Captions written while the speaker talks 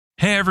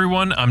Hey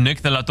everyone, I'm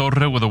Nick de la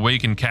Torre with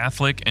Awaken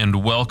Catholic,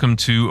 and welcome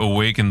to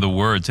Awaken the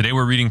Word. Today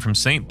we're reading from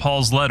St.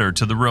 Paul's letter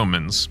to the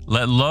Romans.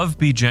 Let love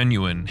be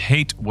genuine,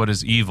 hate what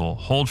is evil,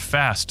 hold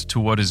fast to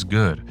what is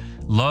good.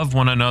 Love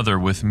one another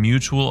with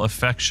mutual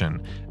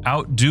affection,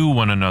 outdo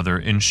one another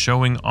in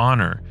showing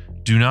honor.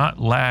 Do not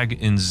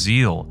lag in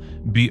zeal,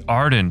 be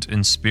ardent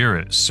in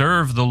spirit,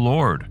 serve the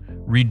Lord,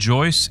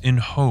 rejoice in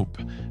hope.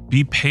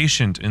 Be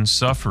patient in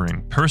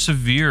suffering,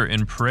 persevere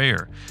in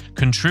prayer,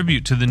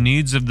 contribute to the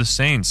needs of the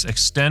saints,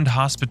 extend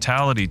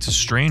hospitality to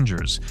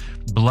strangers,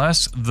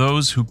 bless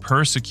those who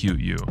persecute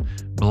you,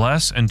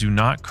 bless and do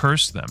not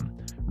curse them,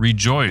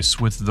 rejoice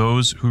with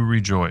those who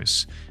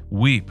rejoice,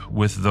 weep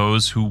with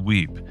those who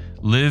weep,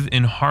 live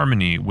in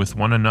harmony with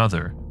one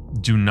another,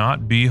 do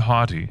not be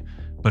haughty,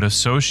 but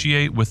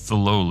associate with the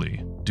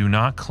lowly, do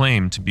not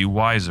claim to be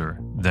wiser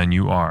than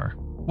you are.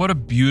 What a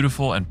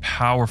beautiful and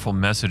powerful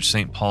message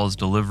St. Paul is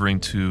delivering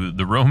to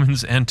the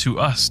Romans and to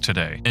us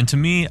today. And to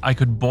me, I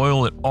could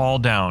boil it all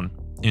down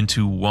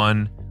into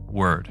one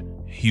word: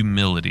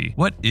 humility.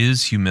 What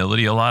is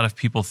humility? A lot of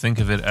people think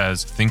of it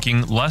as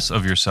thinking less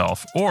of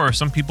yourself, or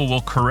some people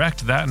will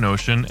correct that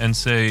notion and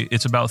say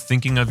it's about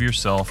thinking of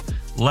yourself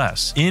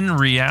less. In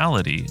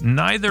reality,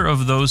 neither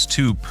of those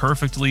two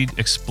perfectly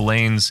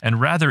explains, and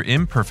rather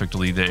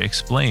imperfectly they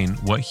explain,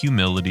 what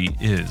humility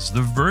is.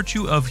 The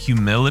virtue of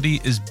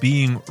humility is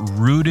being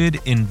rooted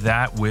in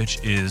that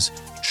which is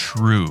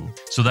true.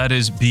 So that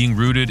is being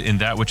rooted in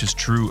that which is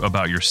true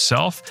about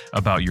yourself,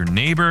 about your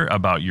neighbor,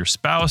 about your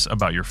spouse,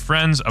 about your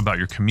friends, about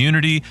your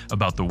community,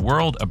 about the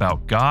world,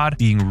 about God.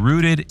 Being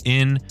rooted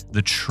in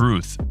the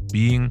truth,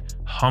 being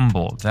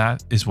humble.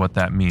 That is what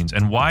that means.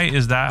 And why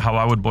is that how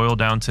I would boil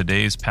down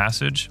today's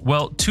passage?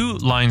 Well, two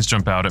lines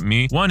jump out at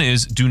me. One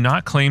is, do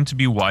not claim to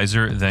be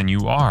wiser than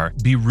you are.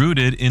 Be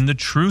rooted in the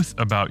truth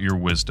about your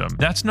wisdom.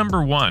 That's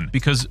number one,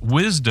 because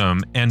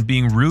wisdom and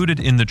being rooted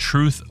in the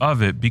truth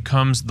of it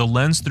becomes the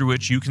lens through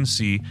which you can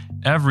see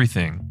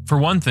everything. For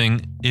one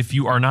thing, if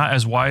you are not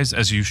as wise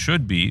as you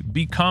should be,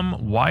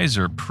 become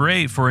wiser.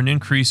 Pray for an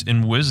increase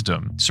in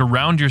wisdom.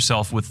 Surround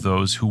yourself with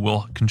those who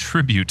will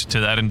contribute to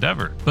that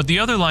endeavor. But the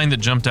other line that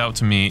jumped out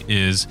to me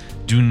is,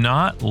 do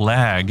not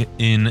lag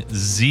in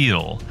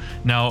zeal.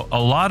 Now, a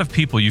lot of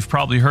people, you've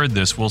probably heard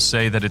this, will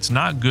say that it's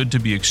not good to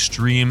be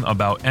extreme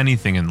about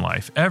anything in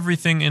life,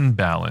 everything in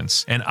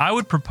balance. And I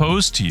would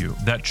propose to you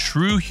that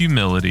true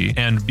humility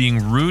and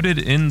being rooted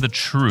in the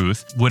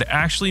truth would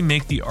actually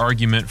make the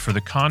argument for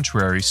the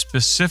contrary,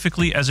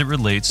 specifically as it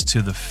relates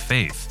to the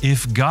faith.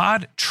 If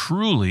God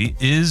truly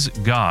is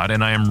God,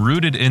 and I am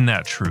rooted in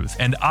that truth,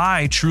 and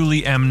I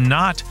truly am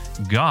not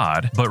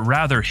God, but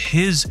rather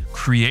His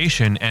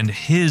creation and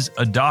His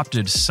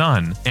adopted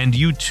son, and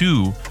you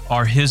too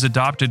are His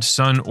adopted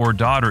son or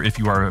daughter if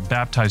you are a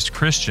baptized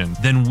Christian,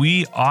 then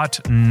we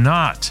ought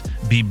not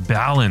be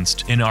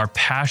balanced in our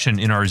passion,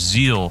 in our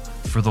zeal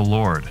for the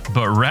Lord,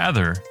 but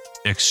rather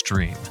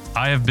extreme.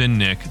 I have been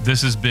Nick.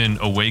 This has been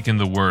Awaken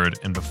the Word.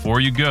 And before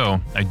you go,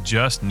 I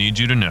just need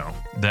you to know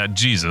that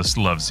Jesus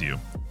loves you.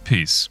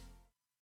 Peace.